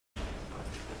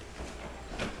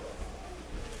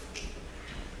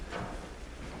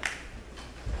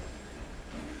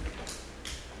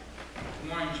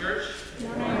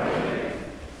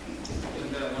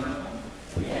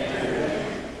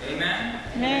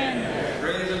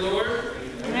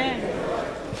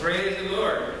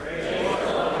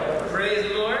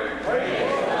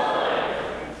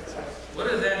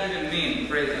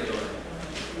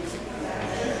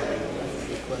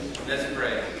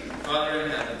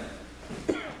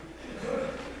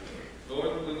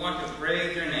Lord, we want to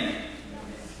praise your name.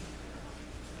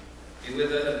 Be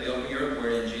with us as we open your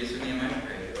word. In Jesus' name I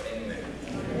pray. Amen.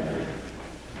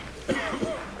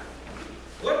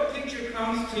 What picture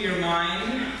comes to your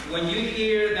mind when you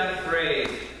hear that phrase,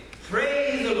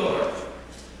 praise the Lord?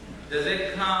 Does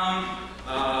it come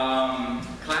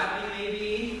clapping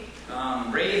maybe?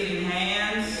 Raising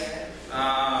hands?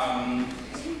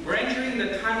 We're entering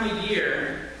the time of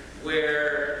year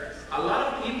where a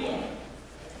lot of people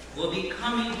will be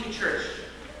coming to church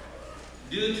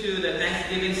due to the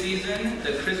Thanksgiving season,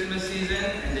 the Christmas season,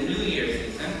 and the New Year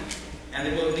season. And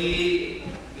there will be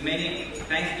many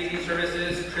Thanksgiving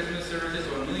services, Christmas services,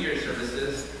 or New Year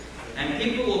services. And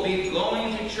people will be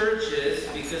going to churches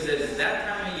because it's that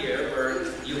time of year where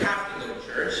you have to go to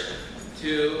church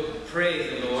to praise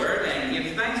the Lord and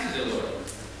give thanks to the Lord.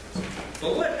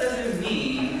 But what does it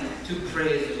mean to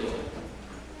praise the Lord?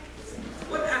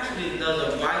 What actually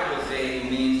does the Bible say it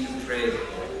means to praise the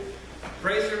Lord?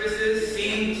 Praise services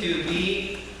seem to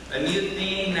be a new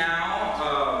thing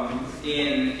now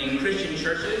in Christian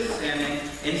churches, and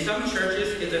in some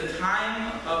churches it's a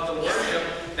time of the worship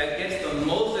that gets the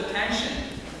most attention.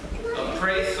 Of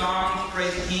praise songs,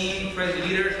 praise team, praise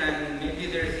leaders, and maybe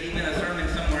there's even a sermon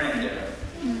somewhere in there.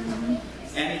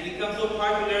 And it becomes so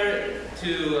popular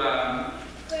to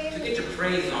get your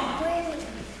praise on,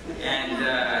 and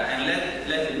let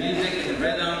the music and the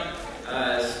rhythm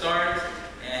start,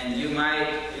 and you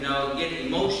might get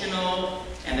emotional,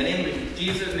 and the name of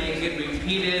Jesus may get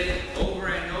repeated over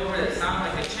and over. It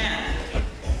sounds like a chant,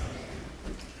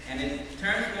 and it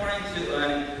turns more into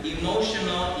an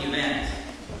emotional event.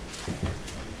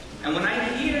 And when I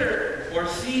hear or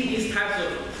see these types of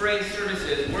praise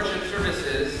services, worship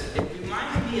services, it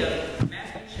reminds me of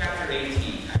Matthew chapter 18.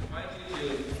 I invite you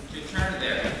to turn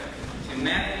there to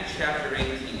Matthew chapter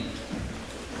 18.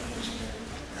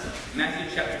 Matthew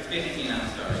chapter 15, I'm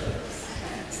sorry.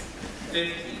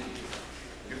 15.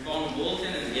 Your phone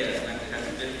bulletin is, yes, Matthew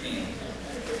chapter 15.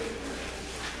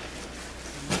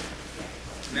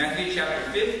 Matthew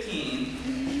chapter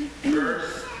 15,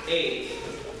 verse 8.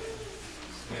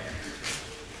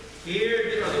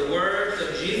 Here are the words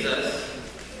of Jesus.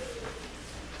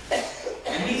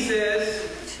 And he says,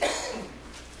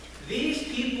 "These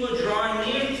people draw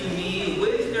near to me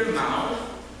with their mouth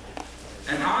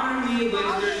and honor me with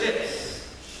their lips.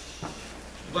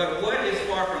 But what is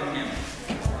far from him?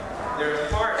 Their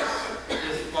heart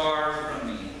is far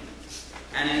from me,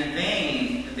 and in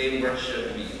vain they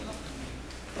worship me."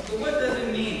 So what does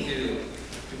it mean to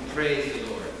praise the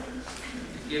Lord?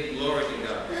 To give glory to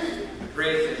God. To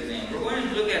praise his name. We're going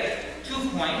to look at 2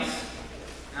 points.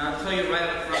 And I'll tell you right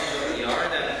up front what they are.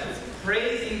 That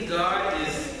praising God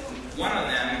is one of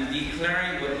them,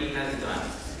 declaring what he has done.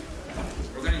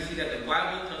 We're going to see that the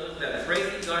Bible tells us that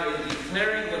praising God is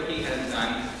declaring what he has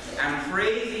done, and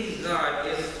praising God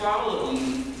is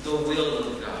following the will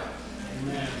of God.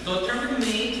 Amen. So turn with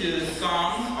me to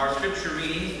Psalms, our scripture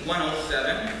readings,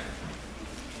 107.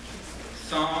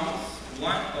 Psalms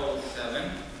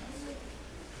 107,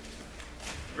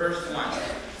 verse 1.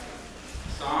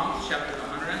 Psalms chapter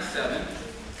 107,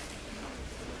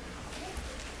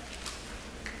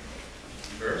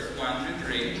 verse 1 through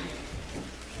 3.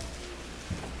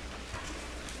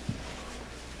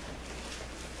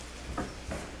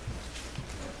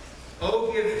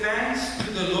 Oh, give thanks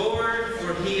to the Lord,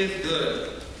 for he is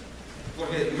good, for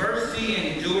his mercy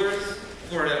endures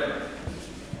forever.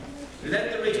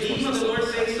 Let the redeemed of the Lord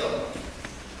say so,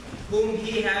 whom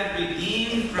he has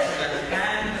redeemed from the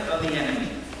hand of the enemy,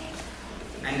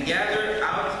 and gathered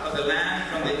out of the land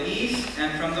from the east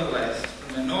and from the west,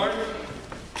 from the north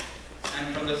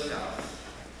and from the south.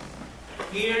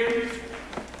 Here,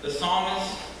 the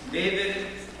psalmist David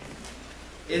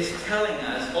is telling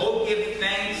us, oh, give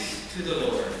thanks to the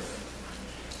Lord.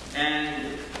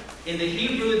 And in the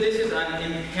Hebrew, this is an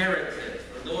imperative.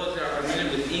 For those that are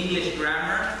familiar with English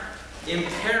grammar,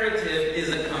 imperative is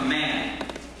a command.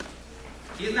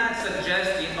 He's not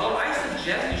suggesting, oh, I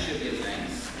suggest you should give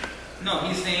thanks. No,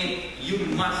 he's saying you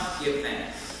must give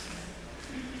thanks.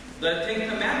 The Ten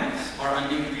Commandments are an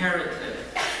imperative.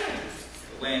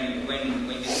 When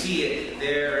you see it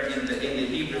there in the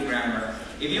Hebrew grammar.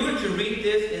 If you were to read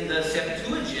this in the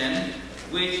Septuagint,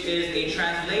 which is a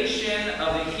translation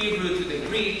of the Hebrew to the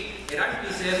Greek, it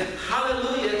actually says,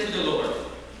 hallelujah to the Lord.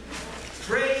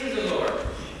 Praise the Lord.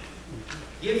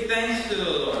 Give thanks to the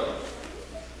Lord.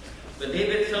 But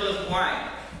David tells us why.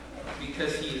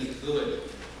 Because he is good.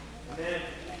 Amen.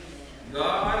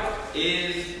 God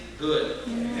is good.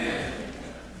 Amen.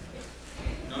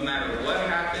 No matter what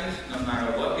happens, no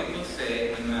matter what people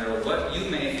say, no matter what you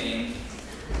may think,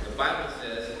 the Bible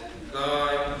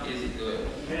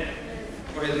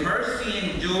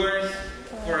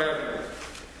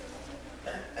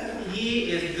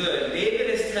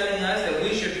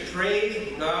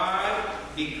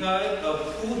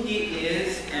who he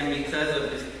is and because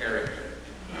of his character.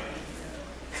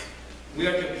 We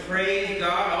are to praise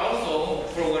God also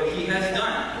for what he has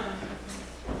done.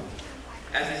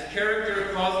 As his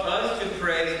character calls us to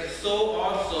praise, so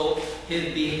also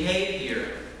his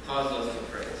behavior calls us to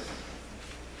praise.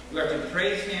 We are to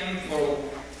praise him for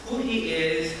who he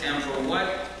is and for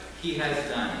what he has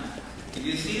done. If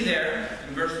you see there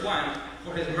in verse 1,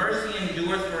 for his mercy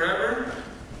endures forever,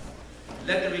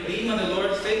 let the redeemed of the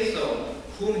Lord say so,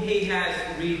 whom he has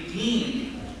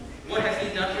redeemed. What has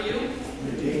he done for you?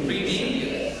 Redeemed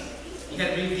you. He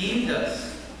has redeemed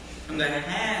us from the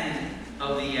hand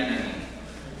of the enemy.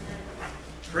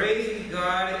 Praising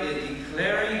God is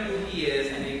declaring who he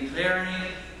is and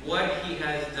declaring what he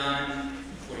has done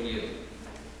for you.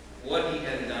 What he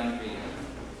has done for you.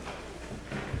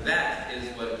 That is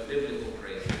what biblical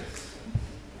praise is.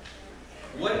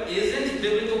 What isn't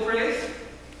biblical praise?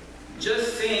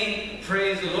 Just saying,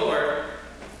 praise the Lord,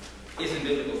 isn't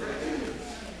biblical praise.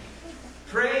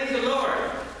 Praise the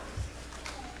Lord.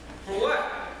 For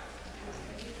what?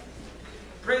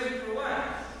 Praise him for what?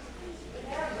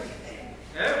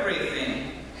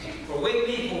 Everything. For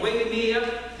waking me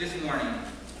up this morning.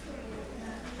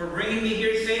 For bringing me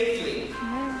here safely.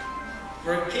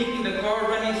 For keeping the car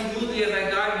running smoothly as I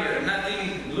got here.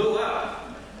 Nothing blew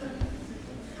up.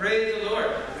 Praise the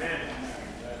Lord.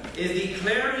 Is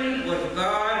declaring what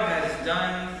God has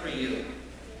done for you.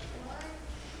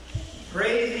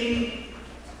 Praising,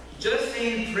 just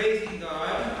saying praising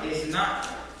God is not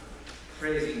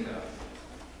praising God.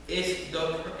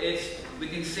 We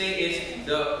can say it's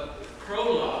the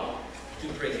prologue to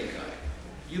praising God.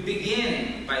 You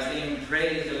begin by saying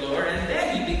praise the Lord, and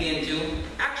then you begin to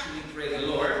actually praise the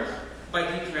Lord by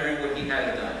declaring what he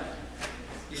has done.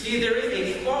 You see, there is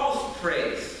a false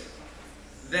praise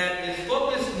that is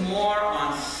focused more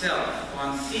on self,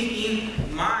 on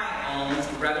seeking my own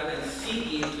rather than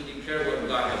seeking to declare what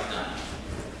God has done.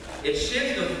 It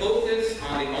shifts the focus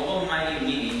on the almighty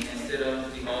me instead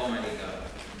of the almighty God.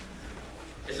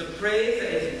 It's a praise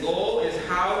that its goal is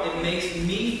how it makes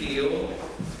me feel,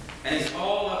 and it's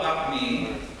all about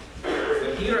me.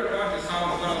 But here, according to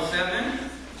Psalm 107,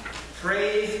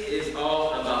 praise is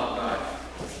all about God,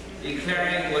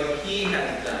 declaring what he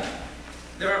has done.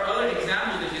 There are other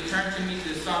examples if you turn to me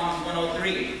to Psalms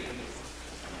 103.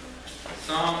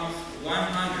 Psalms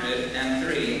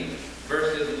 103,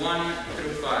 verses 1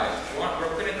 through 5. We're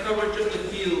going to cover just a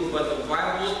few, but the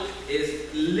Bible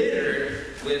is littered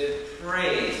with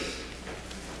praise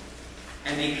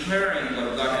and declaring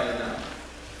what God has done.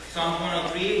 Psalm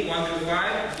 103, 1 through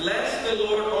 5. Bless the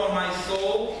Lord, O my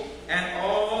soul, and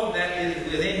all that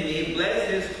is within me. Bless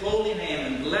his holy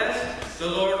name, and bless the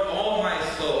Lord, O my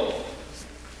soul.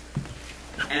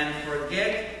 And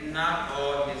forget not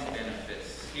all his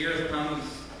benefits. Here comes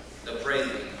the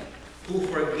praising. Who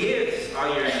forgives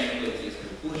all your iniquities,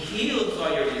 who heals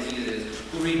all your diseases,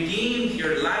 who redeems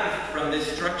your life from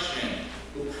destruction,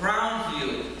 who crowns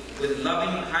you with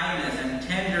loving kindness and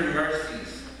tender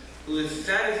mercies, who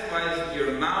satisfies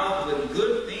your mouth with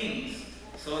good things,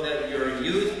 so that your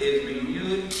youth is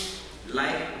renewed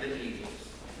like the eagles.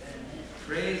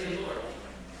 Praise the Lord.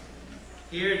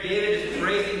 Here David is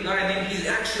praising God, and then he's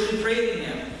actually praising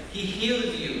him. He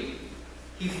heals you.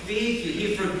 He feeds you.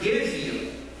 He forgives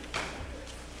you.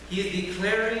 He is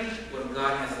declaring what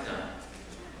God has done.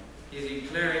 He is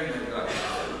declaring what God has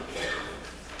done.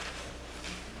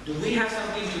 Do we have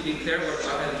something to declare what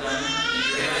God has done?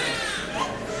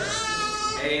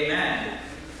 Amen.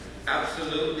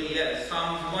 Absolutely, yes.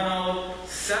 Psalms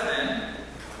 107.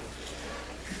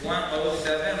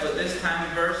 107, but this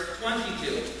time verse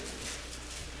 22.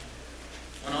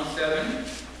 107,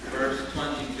 verse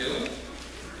 22.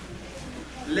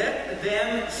 Let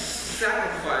them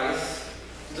sacrifice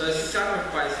the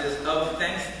sacrifices of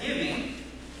thanksgiving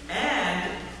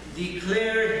and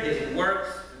declare his works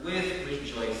with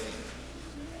rejoicing.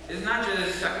 It's not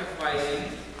just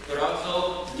sacrificing, but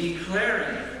also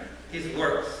declaring his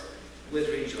works with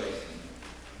rejoicing.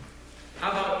 How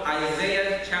about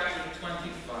Isaiah chapter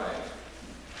 25?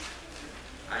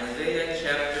 Isaiah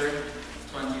chapter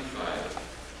 25.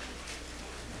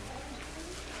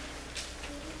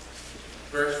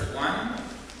 Verse 1.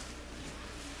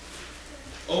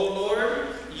 O Lord,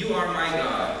 you are my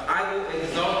God. I will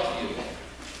exalt you.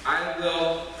 I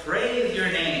will praise your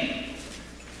name.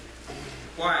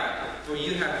 Why? For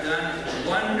you have done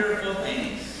wonderful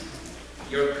things.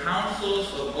 Your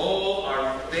counsels of old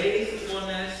are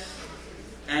faithfulness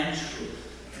and truth.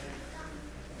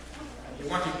 You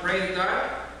want to praise God?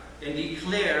 Then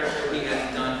declare what he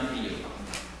has done for you.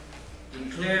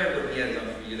 Declare what he has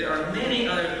done for you. There are many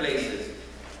other places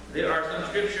There are some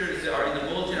scriptures that are in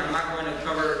the bulletin I'm not going to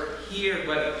cover here,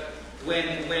 but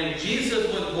when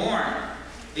Jesus was born,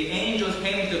 the angels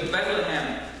came to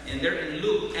Bethlehem, and they're in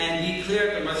Luke, and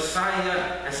declared the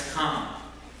Messiah has come.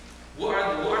 What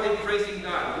are they praising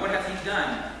God? What has He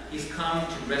done? He's come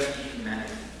to rescue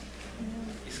humanity.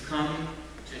 He's come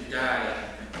to die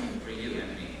for you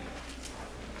and me.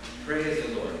 Praise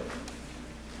the Lord.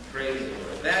 Praise the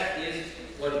Lord. That is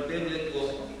what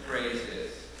biblical praise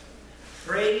is.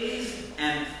 Praise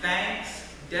and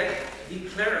thanks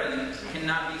declaring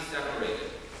cannot be separated.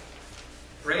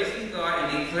 Praising God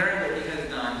and declaring what He has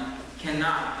done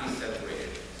cannot be separated.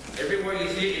 Everywhere you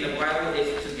see it in the Bible,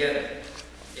 it's together.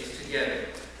 It's together.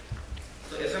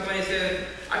 So if somebody says,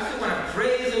 I still want to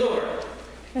praise the Lord,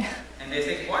 and they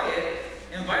say quiet,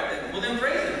 invite them. Well, then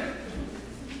praise Him.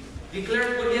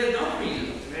 Declare what He has done for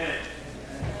you. Amen.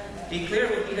 Declare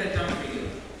what He has done for you.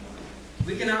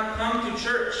 We cannot come to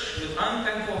church with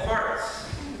unthankful hearts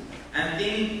and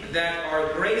think that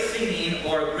our great singing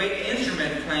or great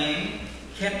instrument playing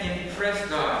can impress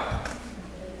God.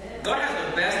 God has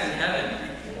the best in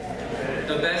heaven.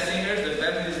 The best singers, the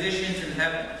best musicians in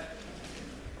heaven.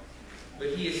 But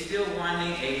He is still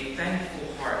wanting a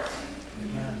thankful heart.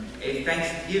 A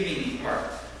thanksgiving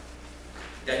heart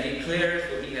that declares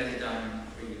what He has done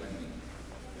for you and me.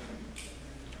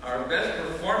 Our best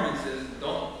performances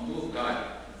don't move God.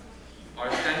 Our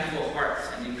thankful hearts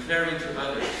and declaring to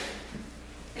others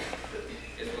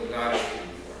is what God is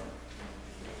looking for.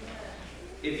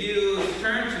 If you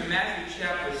turn to Matthew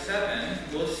chapter 7,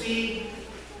 we'll see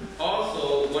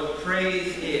also what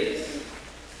praise is.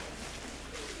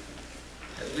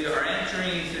 As we are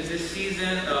entering into this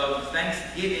season of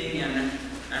thanksgiving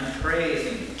and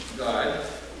praising God,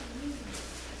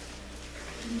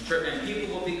 and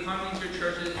people will be coming to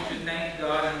churches to thank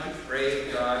God and to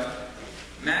praise God.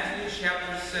 Matthew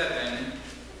chapter 7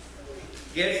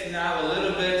 gets now a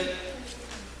little bit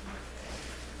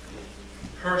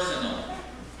personal.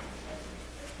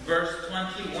 Verse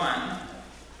 21,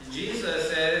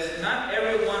 Jesus says, not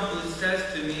everyone who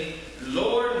says to me,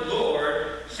 Lord, Lord,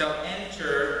 shall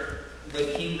enter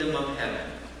the kingdom of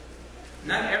heaven.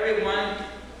 Not everyone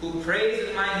who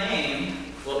praises my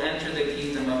name will enter the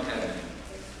kingdom of heaven.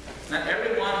 Not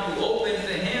everyone who opens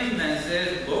the hymn and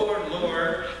says, Lord,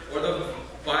 Lord, or the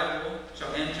Bible,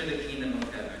 shall enter the kingdom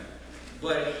of heaven.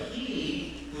 But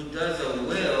he who does the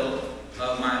will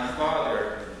of my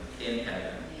Father in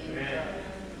heaven. Amen.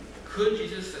 Could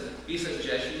Jesus be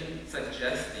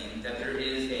suggesting that there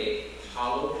is a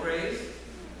hollow praise?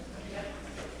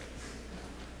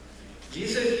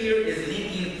 Jesus here is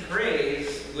linking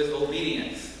praise with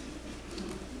obedience.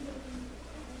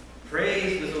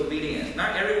 Praise with obedience.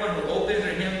 Not everyone who opens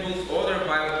their hymn books or their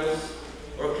Bibles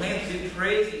or claims to be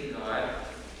praising God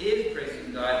is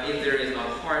praising God if there is a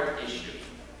heart issue.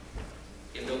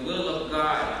 If the will of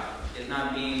God is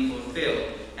not being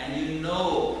fulfilled, and you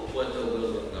know what the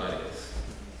will of God is.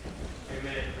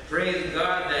 Amen. Praise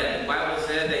God that the Bible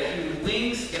says that He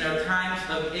winks in our times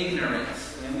of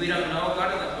ignorance. When we don't know, God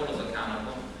doesn't hold us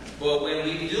accountable. But when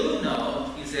we do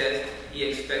know, He says He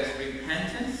expects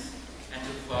repentance and to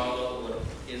follow what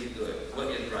is good, what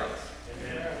is right.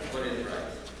 Amen. What is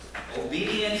right.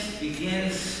 Obedience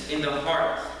begins in the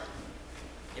heart.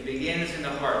 It begins in the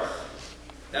heart.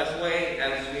 That's why,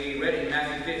 as we read in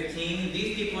Matthew 15,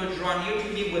 these people draw near to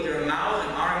me with their mouths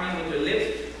and honor me with their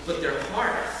lips, but their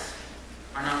hearts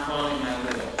are not following my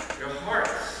will. Their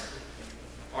hearts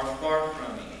are far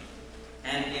from me,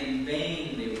 and in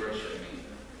vain they worship me.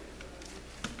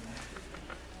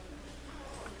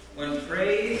 When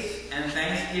praise and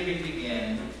thanksgiving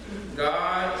begin,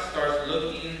 God starts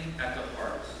looking at the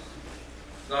heart.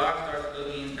 God starts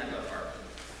looking at the heart.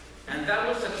 And that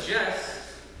will suggest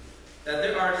that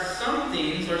there are some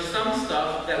things or some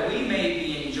stuff that we may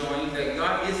be enjoying that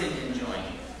God isn't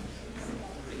enjoying.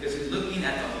 Because He's looking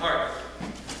at the heart,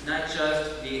 not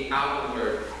just the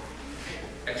outward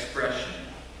expression.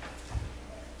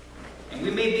 And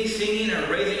we may be singing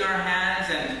or raising our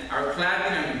hands and are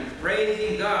clapping and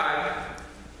praising God,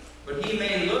 but He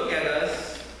may look at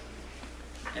us,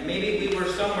 and maybe we were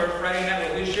somewhere Friday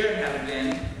night where we shouldn't have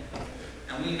been,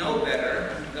 and we know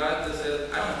better. God just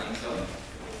says, I don't think so.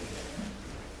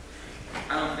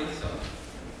 I don't think so.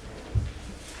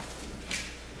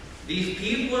 These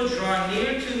people draw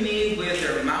near to me with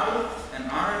their mouth and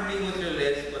honor me with their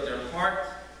lips, but their heart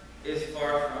is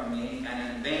far from me,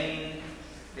 and in vain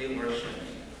they worship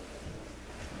me.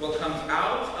 What comes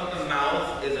out of the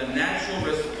mouth is a natural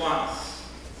response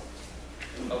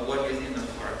of what is in the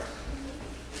heart.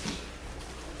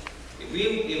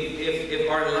 If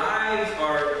our lives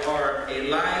are a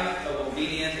life of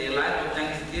obedience, a life of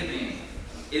thanksgiving,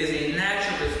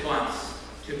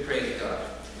 to praise God.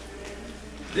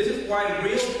 This is why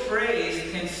real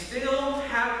praise can still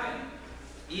happen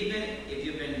even if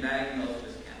you've been diagnosed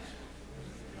with cancer.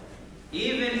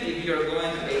 Even if you're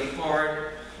going through a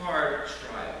hard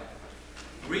trial.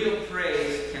 Real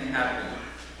praise can happen.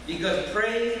 Because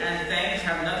praise and thanks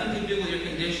have nothing to do with your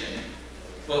condition,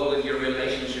 but with your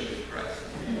relationship with Christ.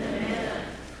 Amen.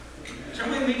 Turn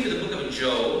with me to the book of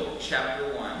Job,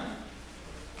 chapter 1.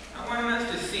 I want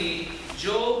us to see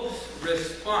Job's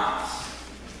response.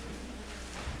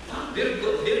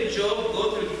 Did Job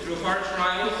go through hard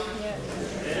trials?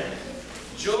 Yes.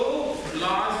 Job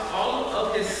lost all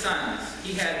of his sons.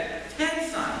 He had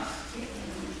 10 sons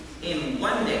in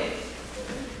one day.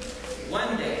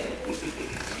 One day.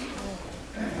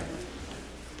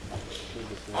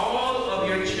 All of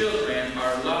your children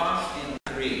are lost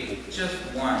in 3. Just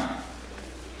one.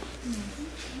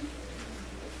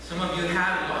 Some of you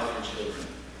have lost your children.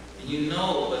 And you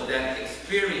know what that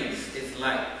experience is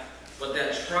like. What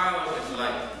that trial is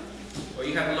like. Or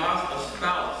you have lost a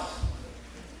spouse.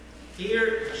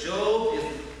 Here, Job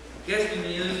gets the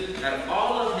news that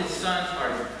all of his sons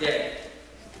are dead.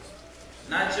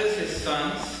 Not just his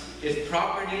sons, his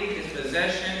property, his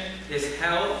possession, his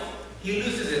health. He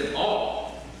loses it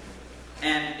all.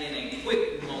 And in a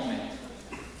quick moment.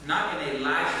 Not in a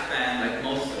lifespan like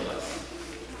most of us.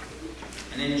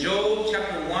 And in Job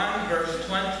chapter 1, verse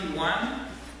 21,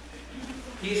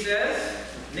 he says,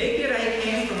 "Naked I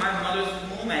came from my mother's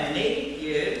womb, and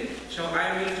naked shall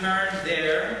I return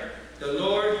there. The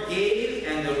Lord gave,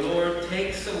 and the Lord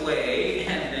takes away."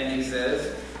 And then he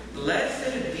says,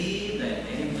 "Blessed be the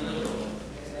name of the Lord."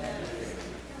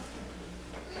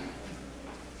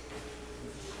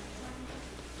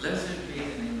 Blessed be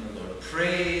the name of the Lord.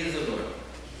 Praise the Lord.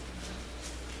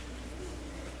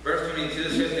 Verse 22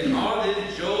 says, "In all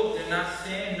this Job did not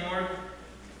sin nor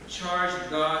charge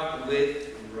God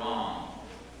with wrong."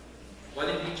 Why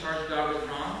did he charge God with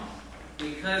wrong?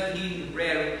 Because he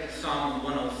read Psalm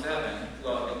 107.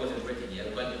 Well, it wasn't written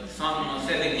yet, but Psalm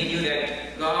 107, he knew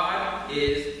that God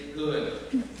is good.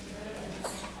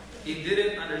 He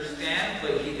didn't understand,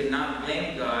 but he did not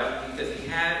blame God because he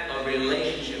had a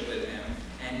relationship with him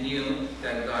and knew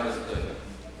that God is good.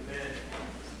 Amen.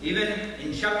 Even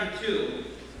in chapter 2,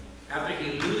 after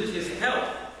he loses his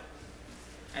health,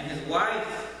 and his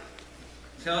wife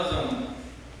tells him,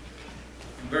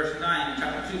 in verse 9,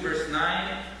 chapter 2, verse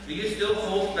 9, "Do you still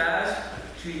hold fast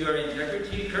to your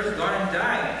integrity? Curse God and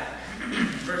die."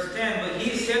 Verse 10, "But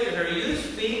he said to her, you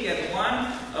speak as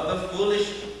one of the foolish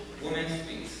woman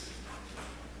speaks.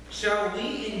 Shall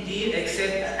we indeed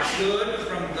accept good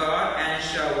from God, and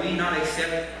shall we not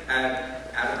accept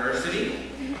adversity?"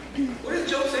 What is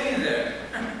Job saying there?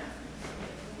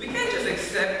 We can't just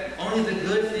accept only the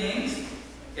good things.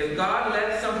 If God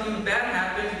lets something bad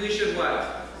happen, we should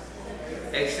what?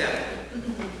 Accept it.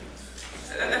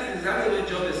 That's exactly what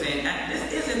Job is saying. And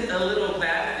this isn't a little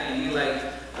bad thing,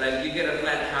 like you get a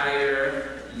flat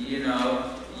tire, you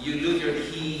lose your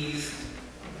keys.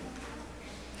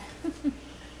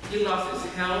 He lost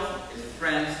his health, his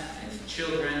friends, his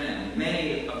children, and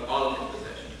many of all of his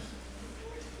possessions.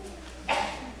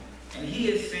 And he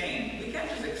is saying, we can't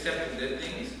just accept the good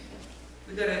things.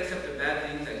 We got to accept the bad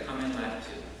things that come in life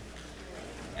too.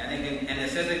 And it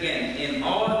says again, "In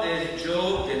all this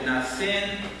Job did not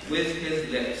sin with his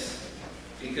lips,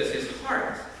 because his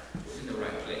heart was in the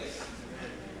right place."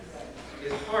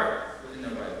 His heart was in the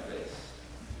right place.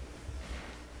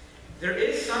 There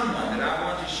is someone that I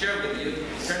want to share with you.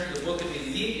 Turn to the book of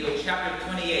Ezekiel, chapter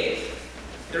 28.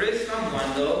 There is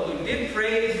someone, though, who did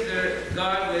praise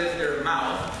God with their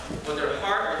mouth, but their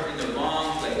heart was in the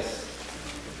wrong place.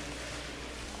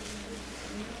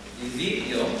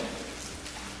 Ezekiel,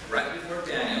 right before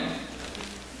Daniel,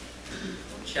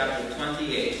 chapter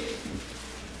 28.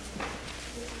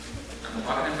 I'm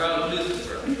talking about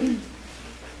Lucifer.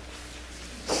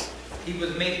 He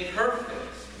was made perfect.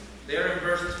 There in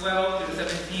verse 12 through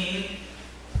 17,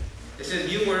 it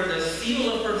says, "You were the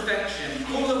seal of perfection,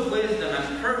 full of wisdom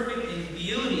and perfect in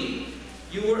beauty.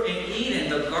 You were in Eden,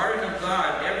 the garden of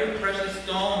God. Every precious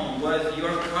stone was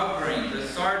your covering, the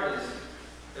sardius,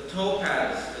 the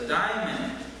topaz, the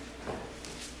diamond.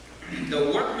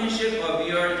 The workmanship of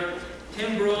your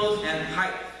timbrels and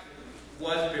pipes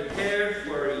was prepared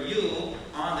for you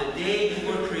on the day you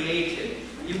were created.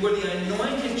 You were the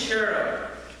anointed cherub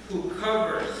who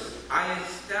covers. I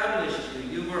established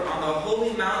you. You were on the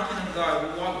holy mountain of God.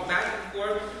 You walked back and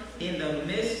forth in the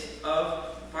midst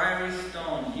of fiery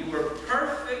stones. You were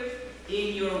perfect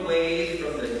in your ways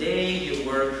from the day you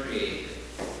were created."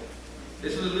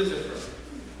 This was Lucifer.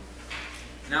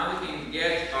 Now we can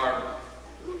get our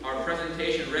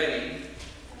presentation ready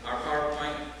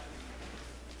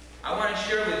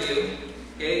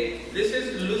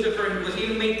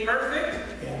he made perfect?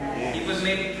 Yes. He was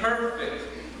made perfect.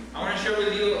 I want to share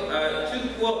with you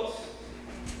 2 quotes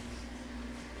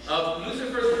of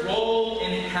Lucifer's role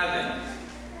in heaven.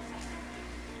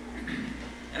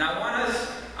 And I want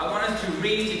us to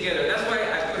read together. That's why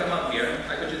I put them up here.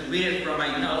 I could just read it from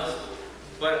my notes.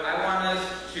 But I want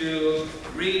us to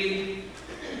read.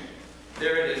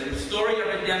 There it is. The Story of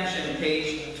Redemption,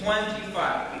 page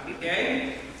 25.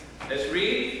 Okay? Let's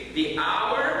read. The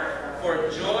hour for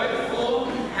joyful,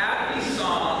 happy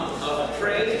song of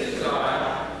praise to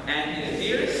God and His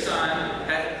dear Son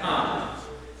had come.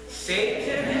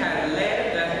 Satan had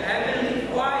led the heavenly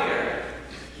choir.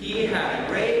 He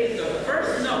had raised the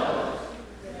first note.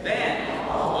 Then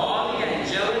all the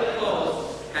angelic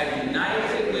hosts had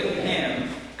united with him,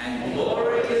 and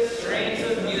glorious strains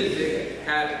of music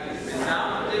had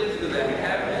resounded through the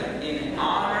heaven in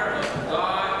honor of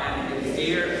God and His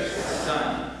dear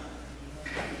Son.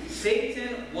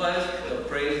 Satan was the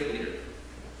praise leader.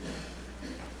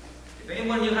 If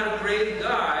anyone knew how to praise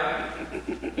God,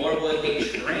 or was a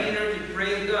trainer to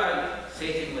praise God,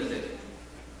 Satan was it.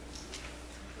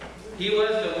 He was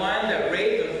the one that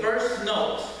raised the first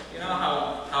note. You know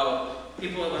how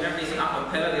people, whenever they sing a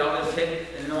cappella, they always hit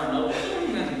and know a note,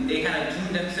 and they kind of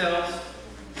tune themselves.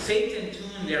 Satan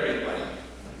tuned everybody.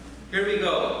 Here we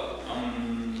go.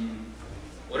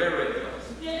 Whatever it was.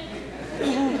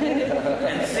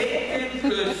 And Satan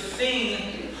could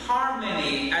sing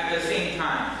harmony at the same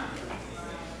time.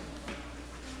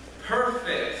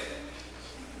 Perfect,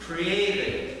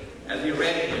 created, as we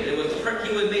read here.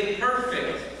 He was made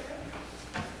perfect.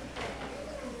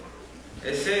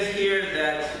 It says here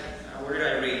that, where did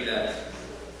I read that?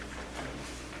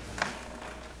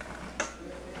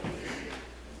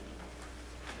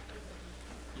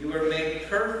 You were made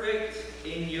perfect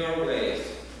in your ways.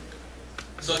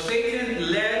 So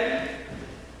Satan led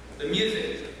the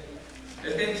music.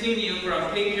 Let's continue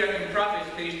from Patriarchs and Prophets,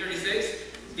 page 36.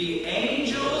 The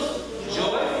angels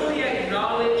joyfully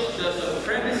acknowledged the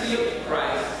supremacy of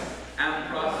Christ and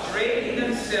prostrating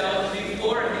themselves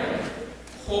before Him,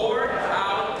 poured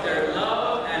out their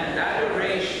love and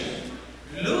adoration.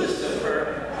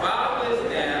 Lucifer bowed with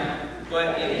them,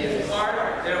 but in his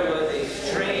heart there was a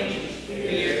strange,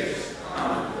 fierce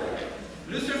conflict.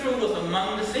 Lucifer was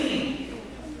among the singing,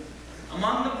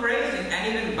 among the praising,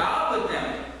 and even bowed with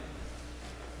them.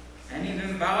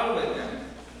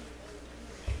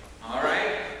 All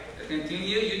right, let's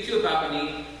continue. You too,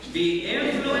 balcony. The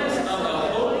influence of the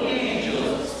holy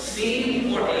angels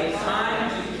seemed for a time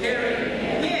to carry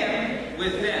him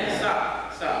with them.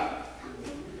 Stop.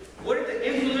 What did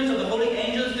the influence of the holy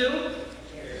angels do?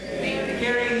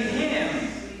 Carrying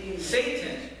him,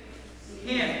 Satan,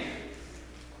 him,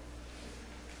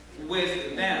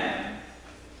 with them.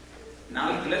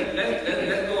 Now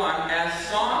let's go on. As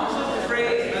songs of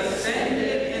praise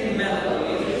ascended in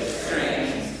melodies,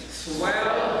 strings,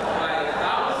 swelled by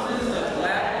thousands of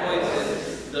glad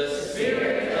voices, the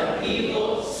spirit of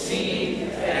evil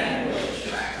seemed vanished.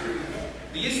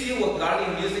 Do you see what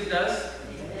godly music does?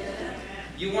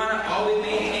 You want to always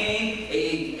maintain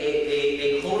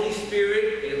a holy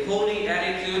spirit, a holy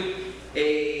attitude,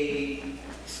 a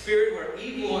spirit where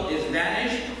evil is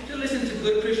vanished, to listen to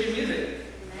good Christian music.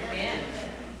 Amen.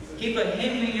 Keep a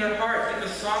hymn in your heart. Keep a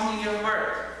song in your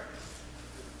heart.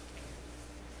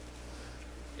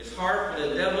 It's hard for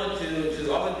the devil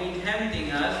to always be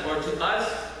tempting us, or to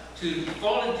us to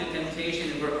fall into temptation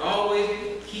if we're always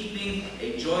keeping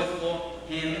a joyful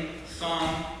hymn,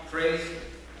 song, praise,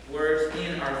 words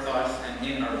in our thoughts and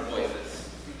in our voices.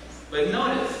 But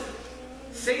notice,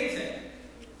 Satan,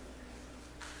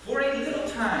 for a little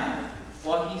time,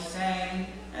 while he sang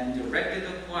and directed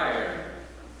the choir,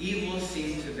 evil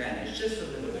seemed to vanish just a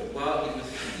little bit while he was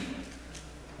singing.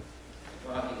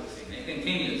 It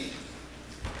continues.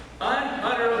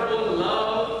 Unutterable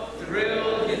love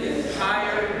thrilled his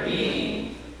entire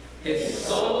being. His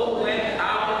soul went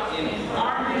out in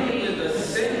harmony with the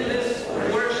sinless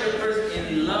worshipers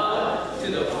in love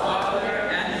to the Father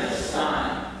and the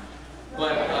Son.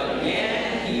 But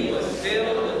again he was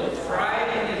filled with the pride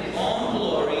in his own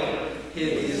glory.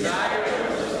 His desire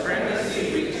for supremacy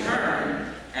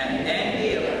returned, and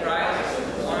envy of Christ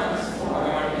was once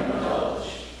more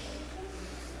indulged.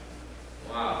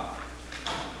 Wow.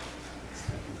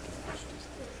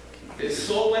 His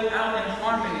soul went out in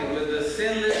harmony with the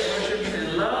sinless worshipers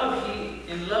in love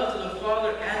to the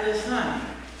Father and the Son.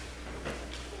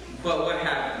 But what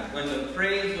happened? When the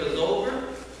praise was over,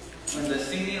 when the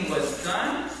singing was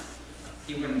done,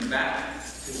 he went back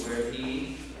to where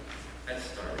he had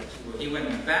started. He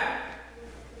went back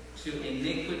to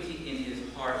iniquity in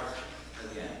his heart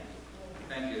again.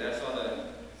 Thank you. That's all the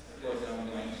quotes that I'm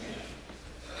going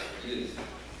to use.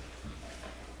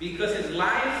 Because his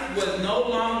life was no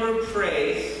longer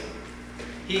praise,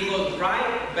 he goes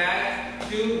right back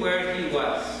to where he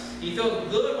was. He felt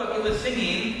good what he was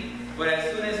singing, but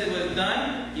as soon as it was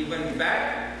done, he went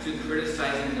back to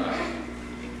criticizing God.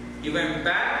 He went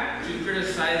back to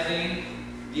criticizing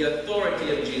the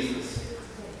authority of Jesus.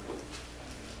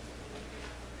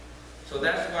 So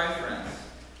that's why, friends,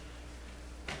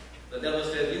 the devil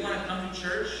says, you want to come to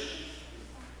church?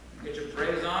 Get your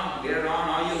praise on, get it on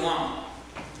all you want.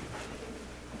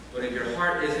 But if your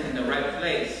heart isn't in the right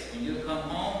place, when you come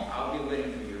home, I'll be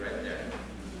waiting for you right there.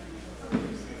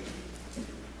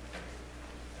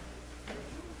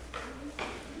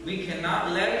 We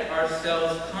cannot let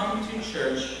ourselves come to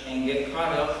church and get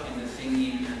caught up in the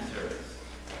singing and service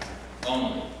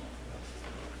only.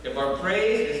 If our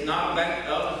praise is not backed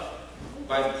up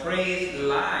by praise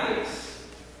lives,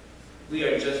 we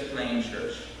are just playing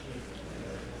church.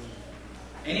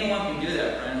 Anyone can do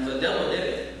that, friends. The devil did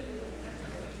it.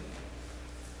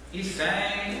 He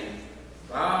sang,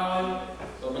 bowed,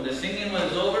 but when the singing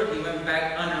was over, he went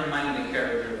back undermining the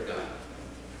character of God.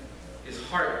 His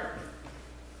heart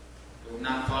was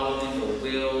not following the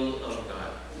will of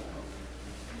God.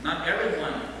 Not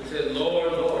everyone who says,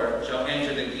 Lord, Lord, shall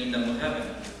enter the kingdom of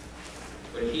heaven,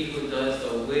 but he who does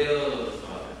the will of the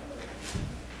Father.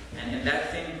 And in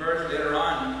that same verse later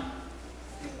on,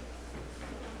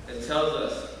 it tells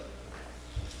us,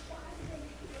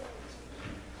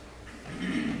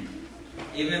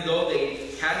 even though they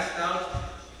cast out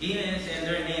demons in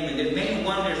their name and did many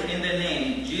wonders in the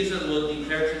name, Jesus will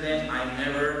declare to them, I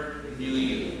never knew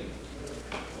you.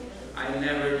 I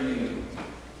never knew you.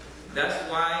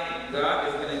 That's why God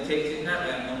is going to take to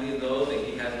heaven only those that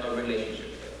he has a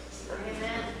relationship with.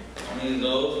 Amen. Only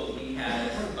those he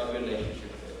has a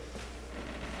relationship with.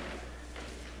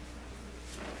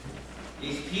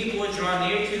 These people will draw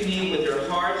near to me with their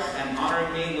hearts and honor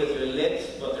me with their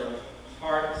lips, but their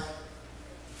hearts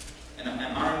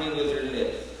and honor me with their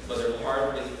lips, but their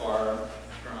heart is far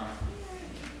from me.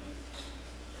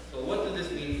 So what does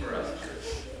this mean for us,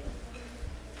 church?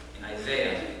 In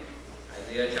Isaiah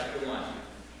chapter 1,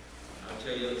 I'll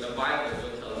tell you, the Bible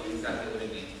will tell you exactly what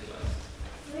it means to us.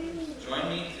 Join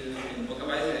me in the book of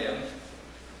Isaiah,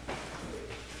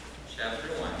 chapter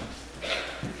 1.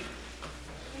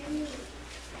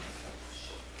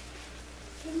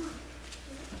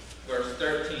 Verse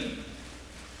 13.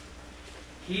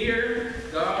 Here,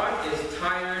 God is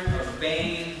tired of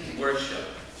vain worship.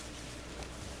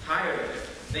 Tired of it.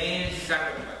 Vain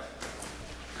sacrifice.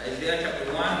 Isaiah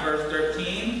chapter 1, verse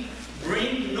 13.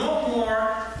 Bring no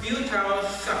more futile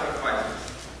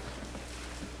sacrifices.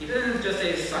 He doesn't just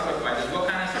say sacrifices. What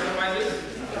kind of sacrifices?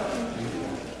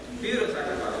 Futile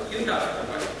sacrifices. Futile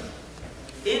sacrifices.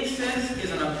 Incense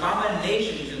is an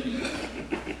abomination to me.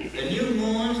 The new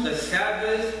moons, the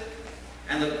Sabbaths,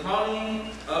 and the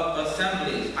calling of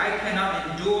assemblies. I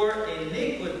cannot endure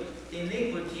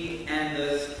iniquity and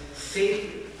the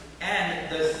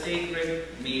sacred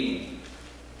meeting.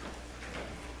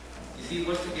 You see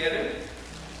what's together?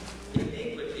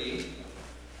 Iniquity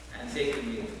and sacred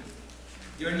meeting.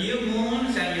 Your new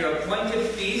moons and your appointed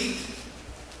feasts,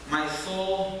 my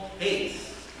soul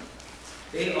hates.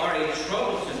 They are a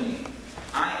trouble to me.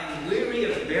 I am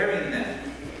weary of bearing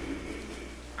them.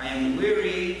 I am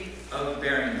weary of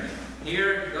bearing them.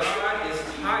 Here, God is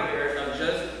tired of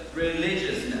just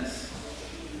religiousness.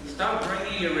 Stop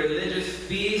bringing your religious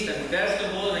feasts and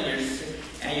festivals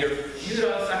and your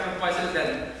futile sacrifices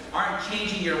that aren't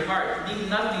changing your heart, mean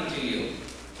nothing to you.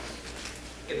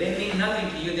 If they mean nothing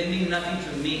to you, they mean nothing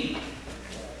to me.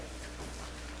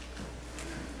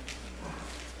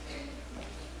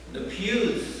 The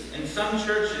pews in some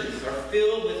churches are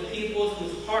filled with people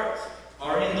whose hearts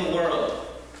are in the world.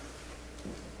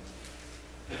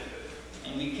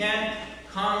 And we can't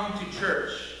come to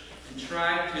church and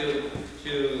try to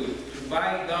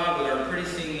buy God with our pretty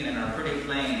singing and our pretty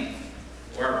playing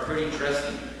or our pretty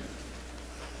dressing.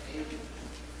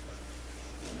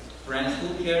 Friends,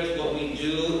 who cares what we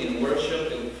do in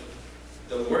worship if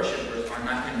the worshipers are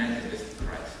not connected with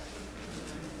Christ?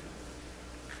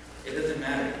 It doesn't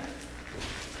matter.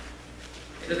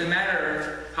 It doesn't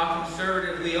matter how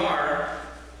conservative we are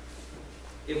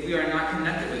if we are not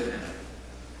connected with Him.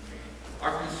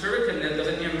 Our conservativeness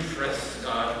doesn't impress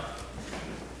God.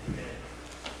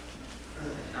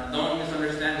 Now, don't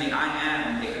misunderstand me. I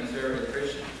am a conservative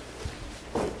Christian.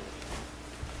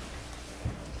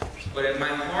 But if my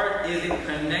heart isn't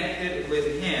connected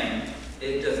with Him,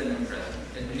 it doesn't impress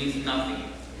me. It means nothing.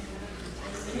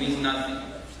 It means nothing.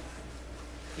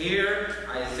 Here,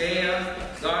 Isaiah,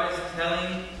 God is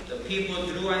telling the people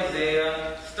through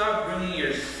Isaiah, stop bringing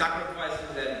your sacrifices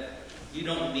that you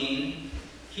don't mean,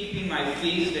 keeping my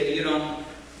feasts that you don't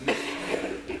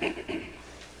mean.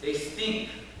 They stink.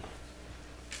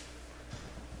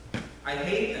 I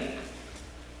hate them.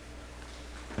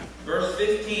 Verse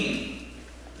 15.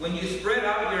 When you spread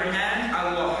out your hands,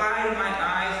 I will hide my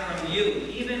eyes from you.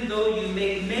 Even though you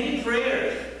make many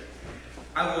prayers,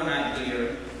 I will not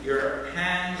hear. Your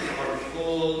hands are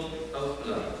full of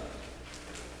blood.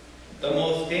 The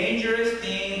most dangerous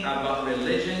thing about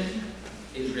religion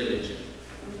is religion.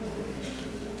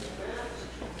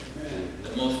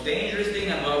 The most dangerous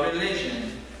thing about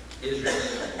religion is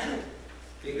religion.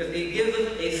 Because it gives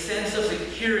us a sense of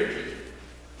security.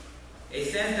 A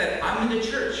sense that I'm in the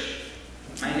church.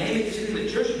 My name is in the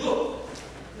church book.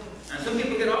 And some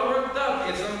people get all worked up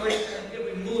if somebody get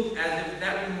removed, as if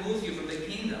that removes you from the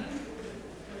kingdom.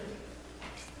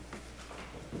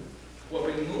 What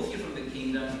removes you from the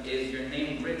kingdom is your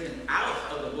name written out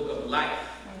of the book of life.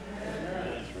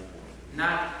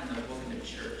 Not in the book of the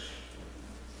church.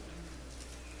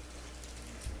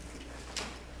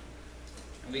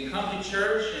 And we come to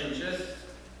church and just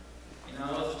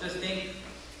think,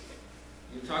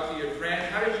 you talk to your friend,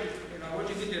 how did what'd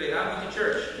you do today? I went to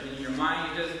church. And in your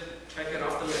mind, you just check it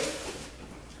off the list.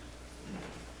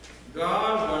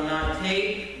 God will not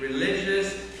take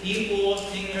religious people,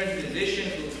 singers,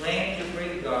 musicians who claim to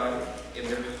praise God if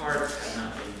their hearts have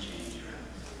not been changed.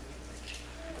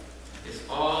 It's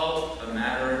all a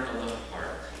matter of the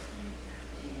heart.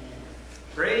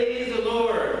 Praise the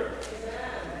Lord.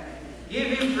 Give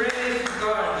Him praise to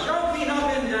God. Jumping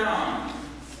up and down.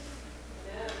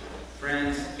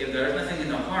 Friends, if there is nothing in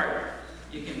the heart,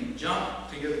 you can jump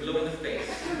till you're blue in the face.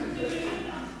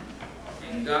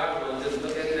 And God will just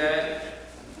look at that.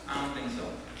 I don't think so.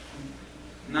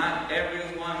 Not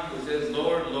everyone who says,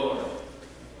 Lord, Lord.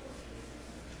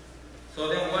 So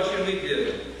then what should we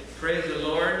do? Praise the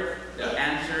Lord. The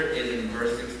answer is in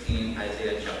verse 16,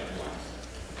 Isaiah chapter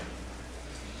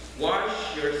 1.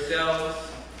 Wash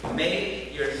yourselves,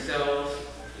 make yourselves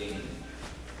clean.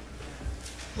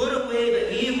 Put away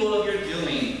the evil of your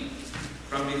doing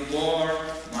from before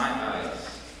my eyes.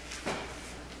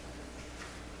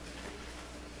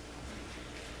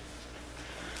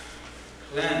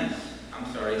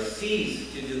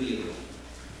 Cease to do evil.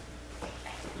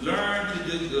 Learn to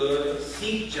do good,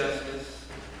 seek justice,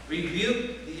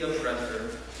 rebuke the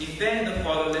oppressor, defend the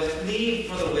fatherless, plead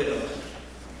for the widows.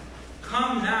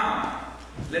 Come now,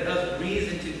 let us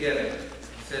reason together,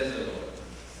 says the Lord.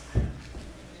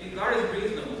 See, God is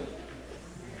reasonable.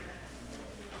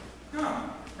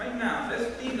 Come, right now, let's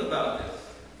think about this.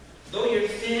 Though your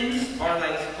sins are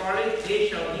like scarlet, they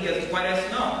shall be as white as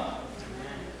snow.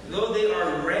 Though they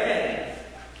are red,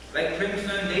 like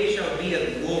crimson, they shall be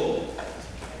as wool.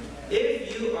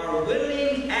 If you are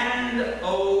willing and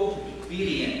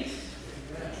obedient,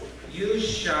 you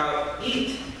shall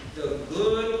eat the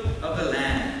good of the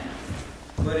land.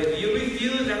 But if you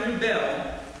refuse and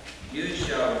rebel, you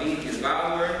shall be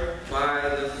devoured by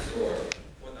the sword.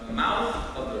 For the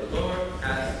mouth of the Lord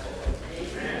has spoken.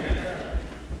 Amen.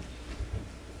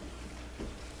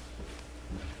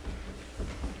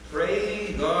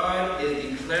 Praising God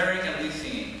is declaring, as we've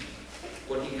seen,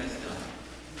 what He has done.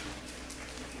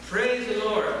 Praise the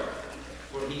Lord,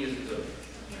 for He is good.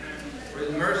 For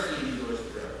His mercy endures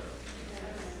forever.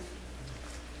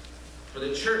 For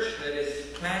the church that is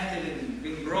planted and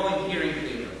been growing here in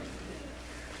Cleveland.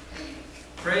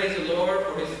 Praise the Lord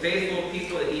for His faithful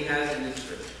people that He has in this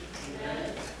church.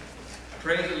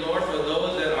 Praise the Lord for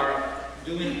those that are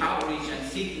doing outreach and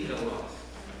seeking the lost.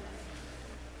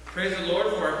 Praise the Lord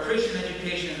for our Christian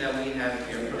education that we have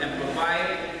here and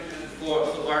provide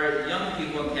so our young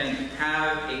people can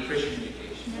have a Christian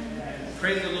education.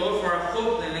 Praise the Lord for our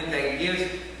Hope Clinic that gives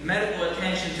medical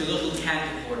attention to those who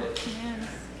can't afford it.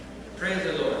 Praise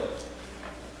the Lord.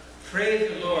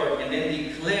 Praise the Lord and then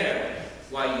declare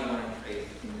why you want to praise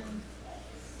Him.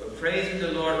 But praising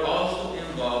the Lord also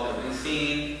involves, as we've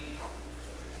seen,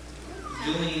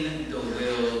 doing the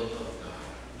will of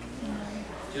God.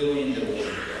 Doing the will of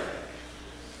God.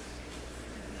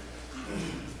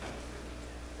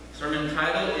 Sermon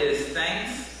title is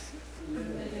Thanks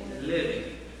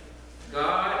Living.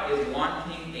 God is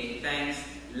wanting a thanks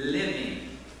living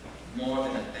more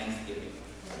than a thanksgiving.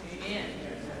 Amen.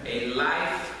 A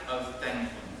life of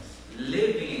thankfulness.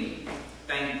 Living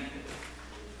thankful.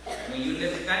 When you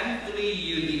live thankfully,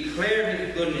 you declare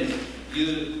His goodness.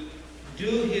 You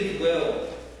do His will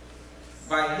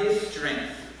by His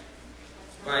strength.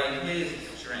 By His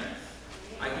strength.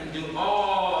 I can do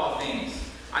all things.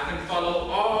 I can follow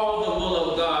all the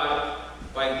will of God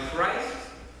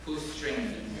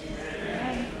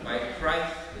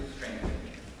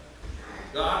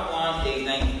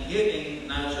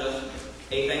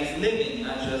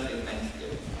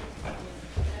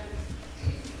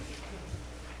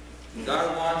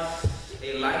God wants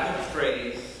a life of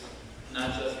praise,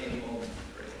 not just a moment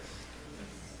of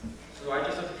praise. So I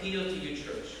just appeal to you,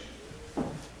 church.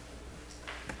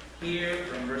 Here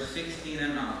from verse 16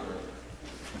 and onward.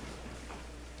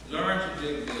 Learn to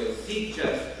do good, seek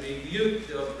justice, rebuke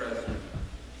the oppressor.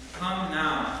 Come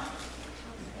now.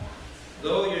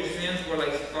 Though your sins were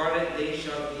like scarlet, they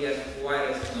shall be as white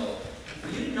as snow.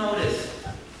 You notice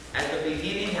at the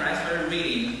beginning when I started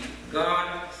reading,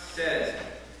 God says,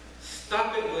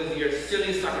 stop it with your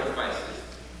silly sacrifices.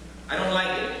 I don't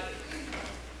like it.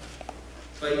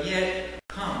 But yet,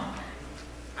 come.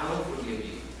 I will forgive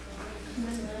you.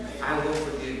 I will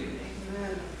forgive you.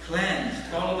 Cleanse.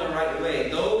 Follow the right way.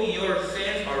 Though your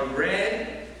sins are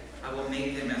red, I will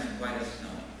make them as white as snow.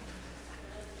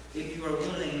 If you are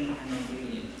willing and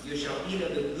obedient, you shall eat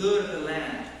of the good of the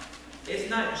land. It's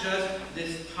not just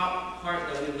this top part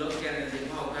that we look at and say,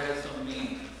 oh, God is so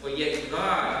mean. But yet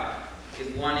God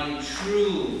is wanting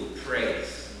true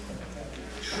praise,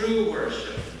 true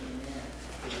worship,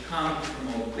 which comes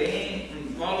from obeying, from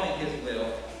following His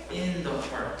will in the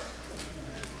heart.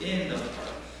 In the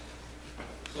heart.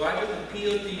 So I just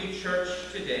appeal to you, church,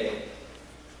 today,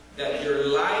 that your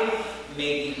life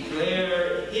may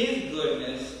declare His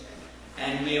goodness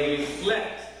and may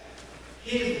reflect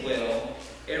His will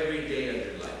every day of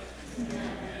your life.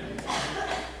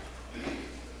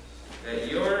 That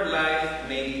your life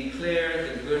may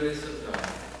declare the goodness of God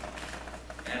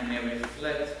and may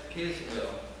reflect His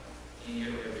will in your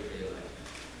everyday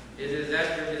life. Is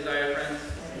that your desire, friends?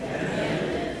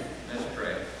 Amen. Let's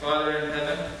pray. Father in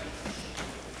heaven,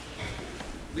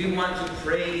 we want to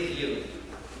praise you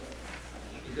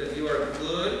because you are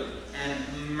good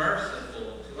and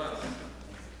merciful to us.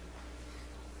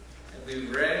 As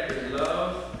we've read, your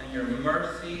love and your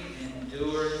mercy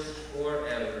endures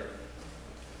forever.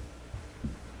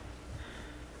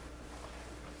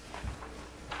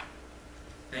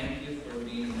 Thank you for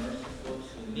being merciful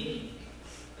to me,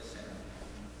 a sinner.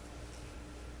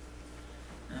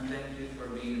 And thank you for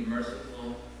being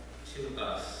merciful to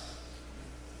us,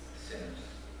 sinners.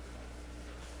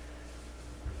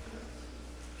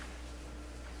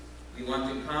 We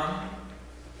want to come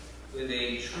with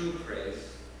a true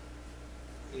praise,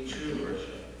 a true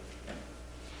worship,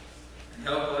 and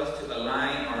help us to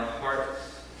align our hearts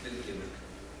with you.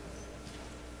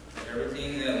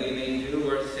 Everything that we may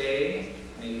do or say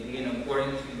may be in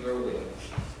according to your will.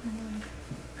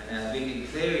 And as we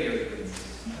declare your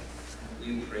goodness,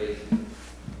 we praise you.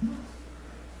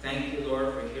 Thank you,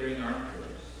 Lord, for hearing our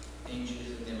prayers. In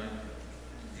Jesus' name I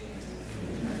pray.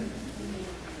 Amen.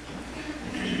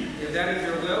 If that is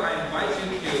your will, I invite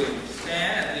you to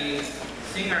stand as we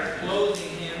sing our closing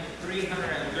hymn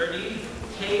 330,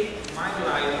 Take My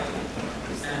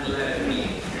Life and Let It Be.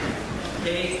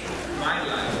 Take my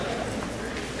life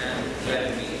and let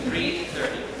it be.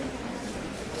 330.